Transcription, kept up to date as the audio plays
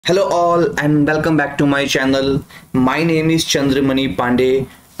Hello all and welcome back to my channel. My name is Pandey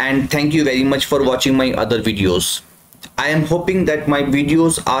and thank you very much for watching my other videos. I am hoping that my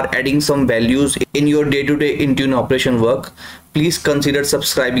videos are adding some values in your day-to-day Intune operation work. Please consider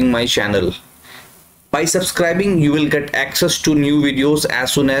subscribing my channel. By subscribing you will get access to new videos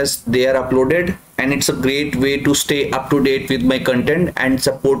as soon as they are uploaded, and it's a great way to stay up to date with my content and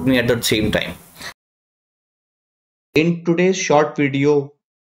support me at the same time. In today's short video,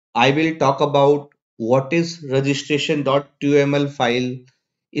 I will talk about what is registration.toml file,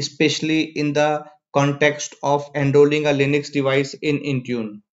 especially in the context of enrolling a Linux device in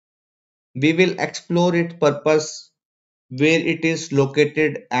Intune. We will explore its purpose, where it is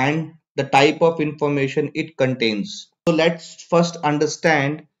located, and the type of information it contains. So let's first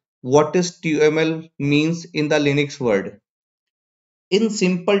understand what is TML means in the Linux world. In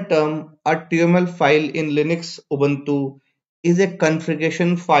simple term, a TML file in Linux Ubuntu is a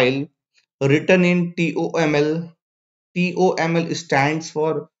configuration file written in TOML. TOML stands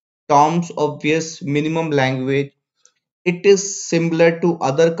for Tom's Obvious Minimum Language. It is similar to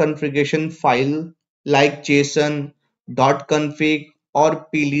other configuration file like JSON, .config or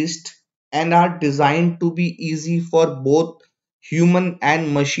plist, and are designed to be easy for both human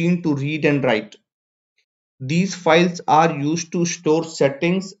and machine to read and write. These files are used to store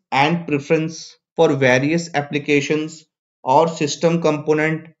settings and preferences for various applications or system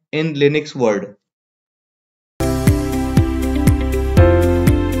component in Linux world.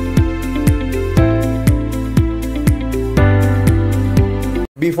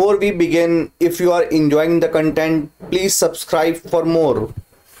 Before we begin, if you are enjoying the content, please subscribe for more.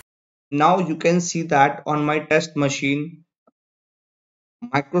 Now you can see that on my test machine,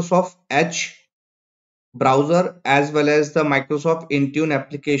 Microsoft Edge browser as well as the Microsoft Intune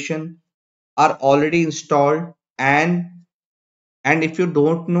application are already installed, and if you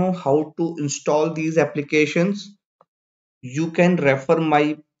don't know how to install these applications, you can refer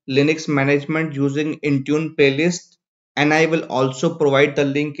my Linux management using Intune playlist, and I will also provide the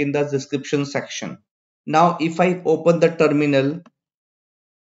link in the description section. Now if I open the terminal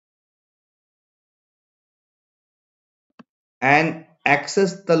and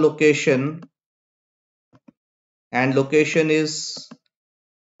access the location, and location is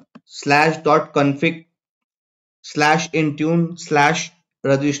 /config /intune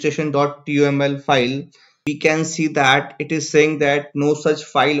 /registration.toml file, we can see that it is saying that no such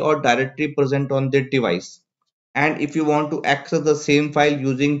file or directory present on the device. And if you want to access the same file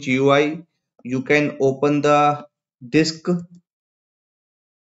using GUI, you can open the disk,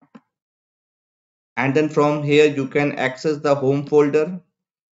 and then from here you can access the home folder,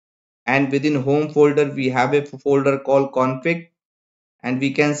 and within home folder we have a folder called config, and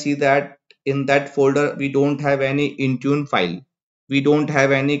we can see that in that folder we don't have any Intune file, we don't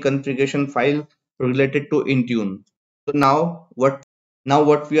have any configuration file related to Intune. So now what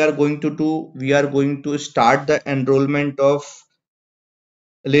we are going to do, we are going to start the enrollment of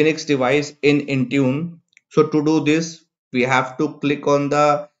Linux device in Intune. So to do this, we have to click on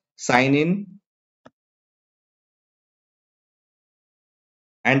the sign in,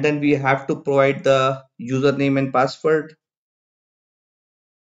 and then we have to provide the username and password.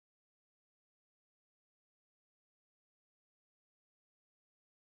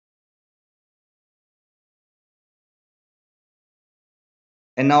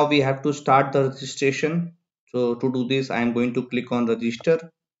 And now we have to start the registration. So to do this, I am going to click on register.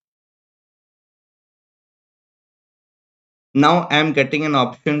 Now I am getting an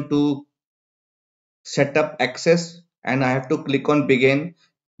option to set up access, and I have to click on begin.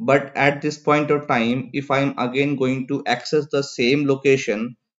 But at this point of time, if I am again going to access the same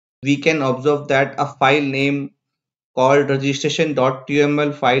location, we can observe that a file name called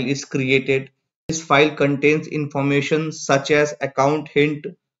registration.toml file is created. This file contains information such as account hint,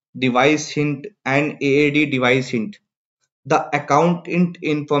 device hint, and AAD device hint. The account hint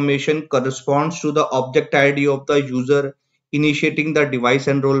information corresponds to the object ID of the user initiating the device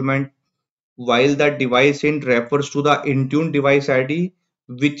enrollment, while the device hint refers to the Intune device ID,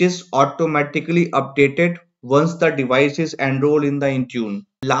 which is automatically updated once the device is enrolled in the Intune.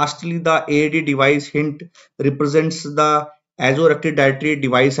 Lastly, the AD device hint represents the Azure Active Directory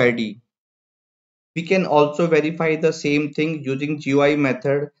device ID. We can also verify the same thing using GUI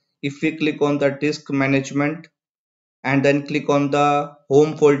method. If we click on the disk management and then click on the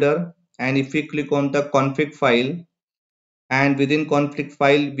home folder, and if we click on the config file, and within config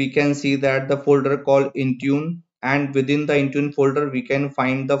file we can see that the folder called Intune, and within the Intune folder we can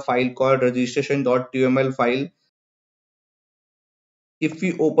find the file called registration.toml file. If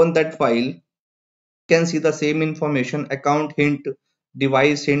we open that file, we can see the same information, account hint,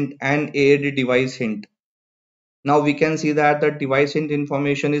 device hint and add device hint. Now we can see that the device hint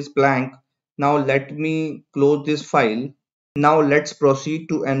information is blank. Now let me close this file. Now let's proceed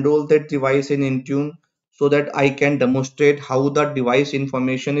to enroll that device in Intune so that I can demonstrate how the device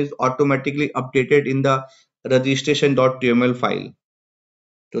information is automatically updated in the registration.toml file.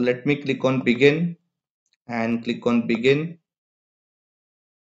 So let me click on begin and click on begin.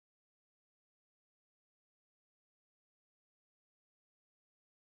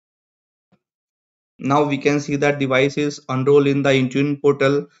 Now we can see that device is enrolled in the Intune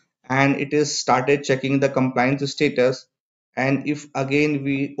portal and it is started checking the compliance status. And if again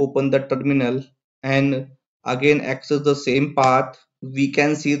we open the terminal and again access the same path, we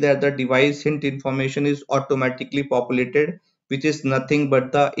can see that the device hint information is automatically populated, which is nothing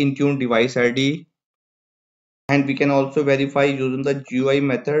but the Intune device ID. And we can also verify using the GUI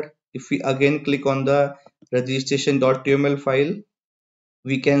method. If we again click on the registration.toml file,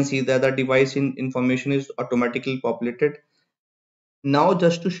 we can see that the device information is automatically populated. Now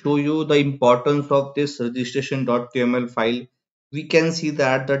just to show you the importance of this registration.toml file, we can see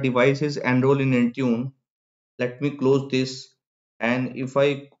that the device is enrolled in Intune. Let me close this, and if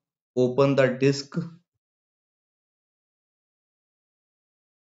I open the disk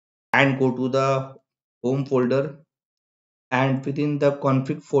and go to the home folder, and within the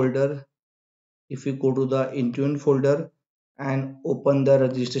config folder, if you go to the Intune folder and open the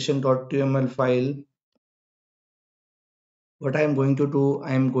registration.toml file, what I am going to do,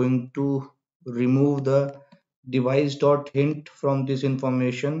 I am going to remove the device.hint from this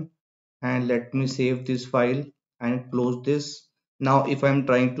information, and let me save this file and close this. Now if I'm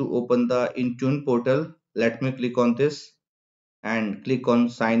trying to open the Intune portal, let me click on this and click on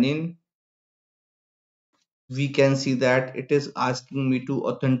sign in. We can see that it is asking me to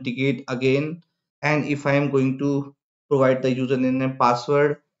authenticate again, and if I am going to provide the username and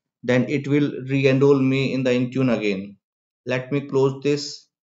password, then it will re-enroll me in the Intune again. Let me close this,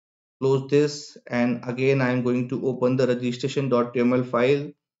 and again I am going to open the registration.toml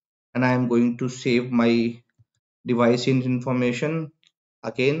file, and I am going to save my device information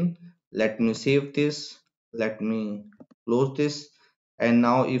again. Let me save this, let me close this, and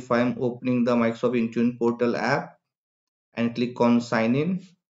now if I am opening the Microsoft Intune portal app and click on sign in,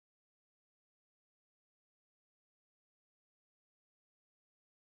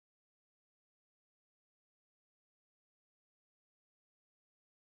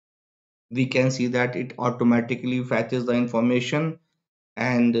 we can see that it automatically fetches the information,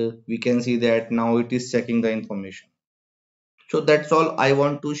 and we can see that now it is checking the information. So that's all I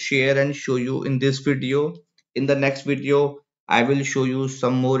want to share and show you in this video. In the next video, I will show you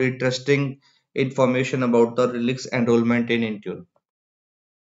some more interesting information about the Linux enrollment in Intune.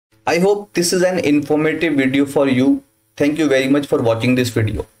 I hope this is an informative video for you. Thank you very much for watching this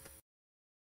video.